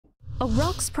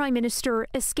Iraq's prime minister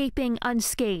escaping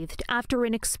unscathed after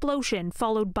an explosion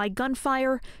followed by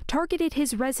gunfire targeted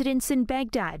his residence in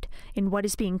Baghdad in what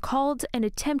is being called an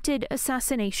attempted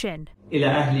assassination. In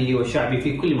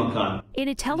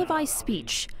a televised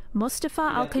speech, Mustafa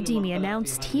al-Kadhimi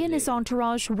announced he and his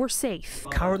entourage were safe.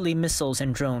 Cowardly missiles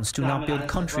and drones do not build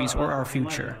countries or our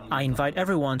future. I invite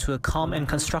everyone to a calm and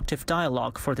constructive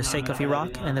dialogue for the sake of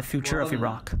Iraq and the future of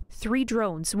Iraq. 3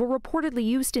 drones were reportedly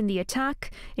used in the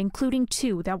attack, including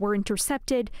 2 that were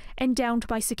intercepted and downed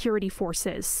by security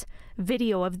forces.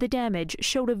 Video of the damage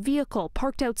showed a vehicle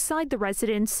parked outside the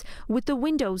residence with the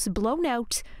windows blown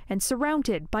out and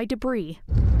surrounded by debris.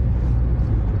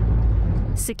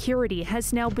 Security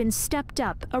has now been stepped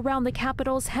up around the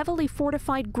capital's heavily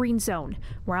fortified green zone,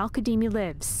 where al-Kadhimi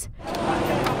lives.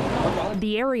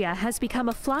 The area has become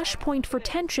a flashpoint for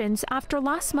tensions after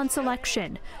last month's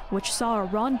election, which saw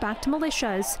Iran-backed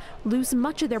militias lose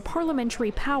much of their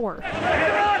parliamentary power.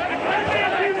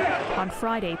 On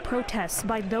Friday, protests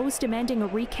by those demanding a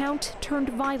recount turned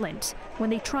violent when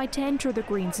they tried to enter the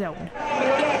green zone,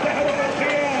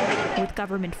 with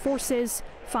government forces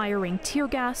firing tear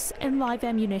gas and live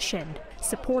ammunition.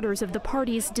 Supporters of the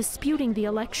parties disputing the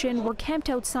election were camped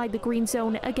outside the green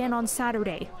zone again on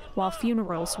Saturday, while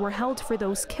funerals were held for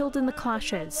those killed in the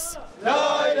clashes.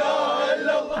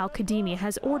 Al-Kadhimi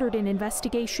has ordered an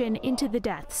investigation into the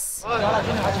deaths.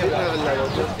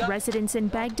 Residents in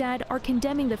Baghdad are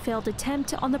condemning the failed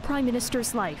attempt on the prime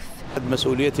minister's life.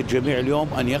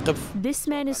 This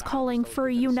man is calling for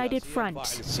a united front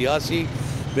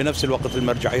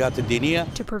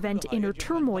to prevent inner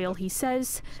turmoil, he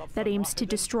says, that aims to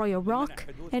destroy Iraq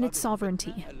and its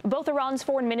sovereignty. Both Iran's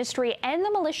foreign ministry and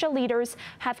the militia leaders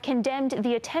have condemned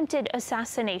the attempted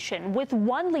assassination, with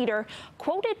one leader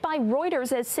quoted by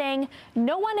Reuters as saying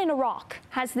no one in Iraq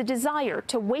has the desire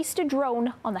to waste a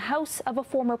drone on the house of a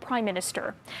former prime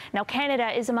minister. Now, Canada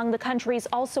is among the countries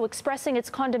also expressing its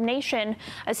condemnation.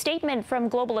 A statement from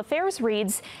Global Affairs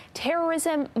reads,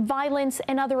 "Terrorism, violence,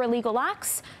 and other illegal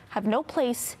acts have no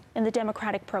place in the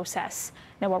democratic process."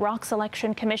 Now, Iraq's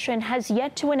election commission has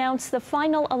yet to announce the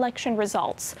final election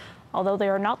results, although they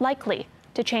are not likely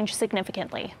to change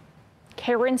significantly.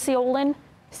 Caryn Ceolin,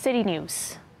 City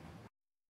News.